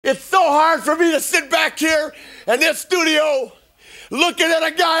It's so hard for me to sit back here in this studio looking at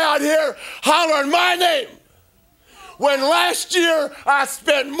a guy out here hollering my name when last year I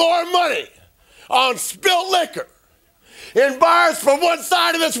spent more money on spilt liquor in bars from one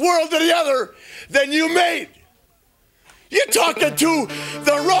side of this world to the other than you made. You're talking to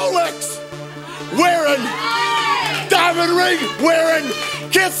the Rolex wearing, diamond ring wearing,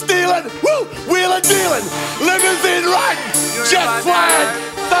 kiss stealing, woo, wheeling dealing, limousine riding, jet flying,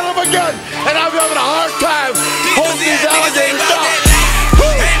 son of a gun, and I'm having a hard time holding these alligators down.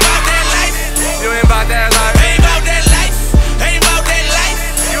 Ain't about that life. You ain't about that life. Ain't about that life. Ain't about that life.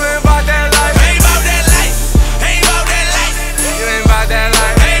 You ain't about that life. Ain't about that life. Ain't about that life. You ain't about that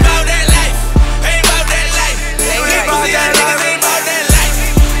life. Ain't about that life. Ain't about that life. You ain't about that life. Ain't about that life.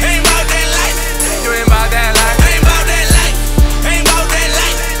 Ain't about that life. You ain't about that life. Ain't about that life. Ain't about that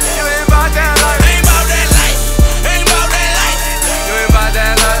life. You ain't about that life. Ain't about that life. Ain't about that life. You ain't about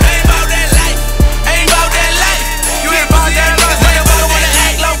that life. Ain't about that life. Ain't about that life. You ain't about that life. Motherfucker wanna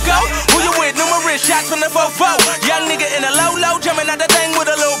act loco. Who you with? Numerous shots from the 4-4. Young nigga in a low, jumping out the thing with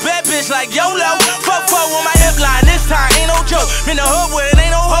a little bad bitch like YOLO. 4-4 on my hip line. This time ain't no joke. In the hood where it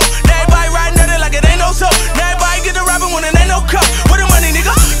ain't no hope. Now everybody riding dirty like it ain't no soap. Now everybody get the robbing when it ain't no cup. Where the money,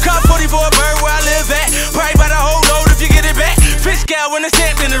 nigga? Cop 40 for a bird where I live at. Probably by the whole load if you get it back. Fish scale when it's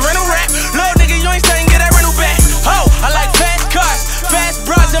stamped in the rental rap. Lord nigga, you ain't saying get that rental back. Oh, I like fast cars. Fast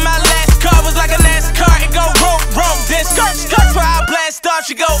bras in my last car was like a NASCAR. It go room, then skirt for I blast off.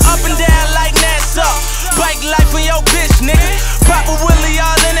 She go up and down like NASA. Bike life for your bitch, nigga. Papa Willie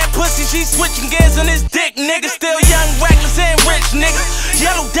all in that pussy. She switching gears on this dick, nigga. Still young, reckless, and rich, nigga.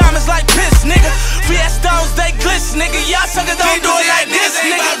 Yellow diamonds like piss, nigga. Fiestos, they glitz, nigga. Y'all suckers don't do it like this,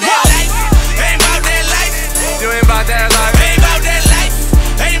 nigga. Ain't about that life. You ain't about that life. Ain't about that life.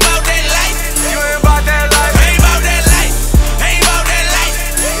 Ain't about that life. You ain't about that life. Ain't about that life. Ain't about that life.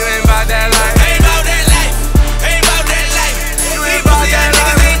 You ain't about that life. Ain't about that life. Ain't about that life. You ain't about that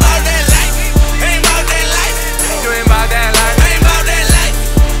life. Ain't about that life. Ain't about that life. You ain't about that life. Ain't about that life.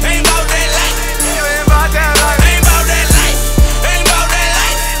 Ain't about that life. You ain't about that life. Ain't about that life. Ain't about that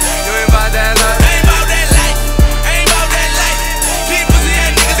life. You ain't about that life. Ain't about that life. Ain't about that life. Keep pussy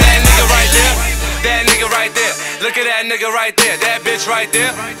ass niggas. That nigga right there. That nigga right there. Look at that nigga right there. That bitch right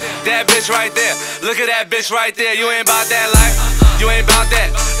there. That bitch right there. Look at that bitch right there. You ain't about that life. You ain't about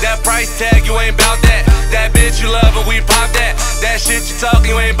that. That price tag, you ain't about that. That bitch you love and we pop that. That shit you talk,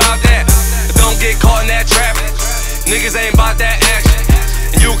 you ain't about that. Don't get caught in that trap. Niggas ain't about that action.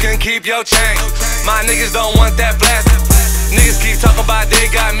 You can keep your chain. My niggas don't want that plastic. Niggas keep talking about they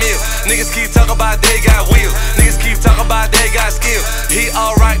got meal. Niggas keep talking about they got wheels. Niggas keep talking about they got skill. He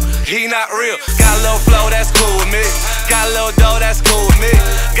alright, he not real. Got a little flow, that's cool with me. Got a little dough, that's cool with me.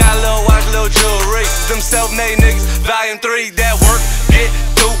 Got a little watch, little jewelry. Them self-made niggas, volume 3, that work, get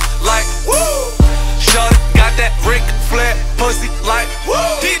through like woo. Shorty got that Ric Flair pussy like woo.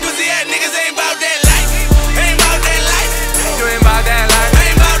 These pussy ass niggas ain't about that life. Ain't about that life. You ain't about that life.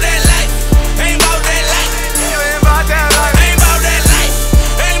 Ain't about that life. Ain't about that life. You ain't about that life. Ain't about that life.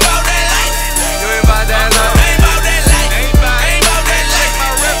 Ain't about that life. You ain't about that life. Ain't about that life. Ain't about that life.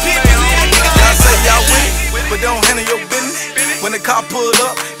 Y'all say y'all with it, but don't handle your business. When the car pulled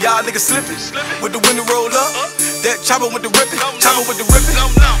up, y'all niggas slipping. With the window rolled up, that chopper with the ripping, chopper with the ripping.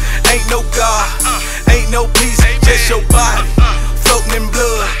 Ain't no God, ain't no peace, just your body floating in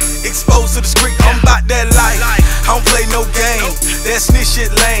blood, exposed to the street. I'm about that life. I don't play no game. That snitch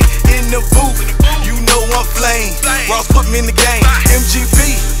shit lame. In the booth, you know I'm flame. Ross put me in the game.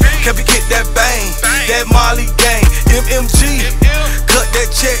 MGP, kept it get that bang. That Molly gang. MMG, cut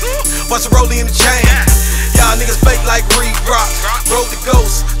that check. Watch the rollie in the chain. Y'all niggas fake like Reed Rock. Roll the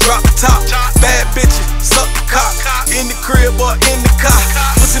ghost, drop the top. Bad bitches, suck the cock. In the crib or in the car.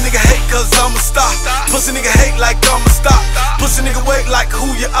 Pussy nigga hate cause I'm a star. Pussy nigga hate like I'm a star. Pussy nigga wait like who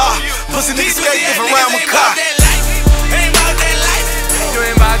you are. Pussy nigga skate if around my car. Ain't about that life. You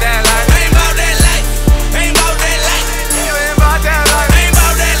ain't about that life. Ain't about that life. Ain't about that life. You ain't about that life. Ain't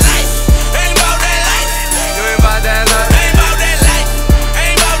about that life. Ain't about that life. You ain't about that life. Ain't about that life.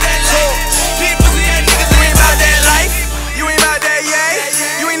 Ain't about that life. These pussy ass niggas ain't about that life. You ain't about that,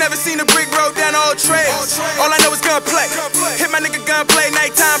 yeah. You ain't never seen a brick road down all trails. All I know is gunplay. Hit my nigga gunplay,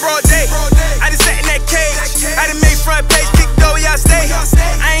 nighttime, broad day. I just sat in that cage. I done made front page, kick door, y'all stay.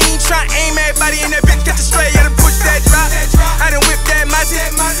 I ain't even try to aim everybody in that bitch, catch a stray. I done push that drop. I done whip that Mozzie.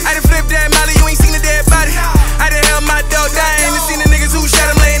 I done flip that Molly, you ain't seen a dead body. I done held my dog dying and seen the niggas who shot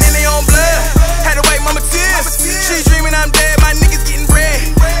him laying in their own blood. Had to wipe mama tears. She dreaming I'm dead, my niggas getting bread.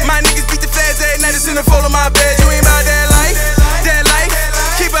 My niggas beat the feds at night, it's in the fold of my bed. You ain't about that life, that life.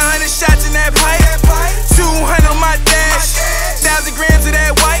 Keep 100 shots in that pipe. 200 on my dash. 1,000 grams of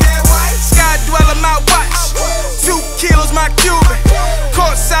that white. my Cuban.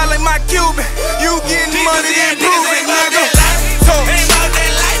 Court side like my Cuban. You getting money, then prove it, nigga. Ain't about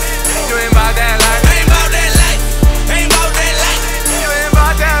that life. You ain't about that life. Ain't about that life. Ain't about that life. You ain't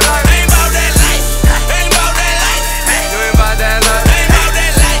about that life. Ain't about that life. Ain't about that life. You ain't about that life. Ain't about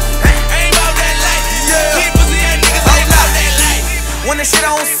that life. Ain't about that life. Keep pussy ass niggas ain't about that life. When the shit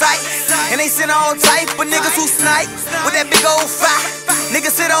on sight, and they sit on tight, but niggas who snipe with that big old fire.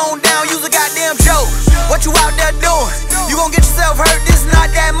 Niggas sit on down, use a goddamn joke. What you out there doing? You gon' get yourself hurt, this not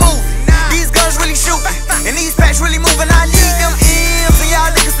that movie. These guns really shooting, and these packs really moving. I need them M's, and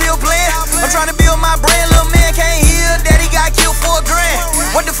y'all niggas still playing. I'm trying to build my brand, little man can't hear. Daddy got killed for $1 grand.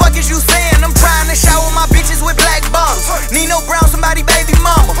 What the fuck is you saying? I'm trying to shower my bitches with black bottles. Nino Brown, somebody baby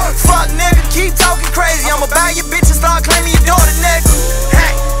mama. Fuck nigga, keep talking crazy. I'ma buy your bitch and start claiming your daughter, nigga.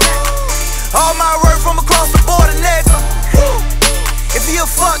 Hey. All my work from across the border, nigga. If he a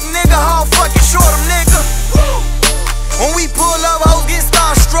fuck nigga, how fucking short him, nigga. When we pull up, hoes get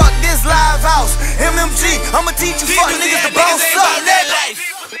starstruck. This live house, MMG, I'ma teach you fuck niggas to boss up.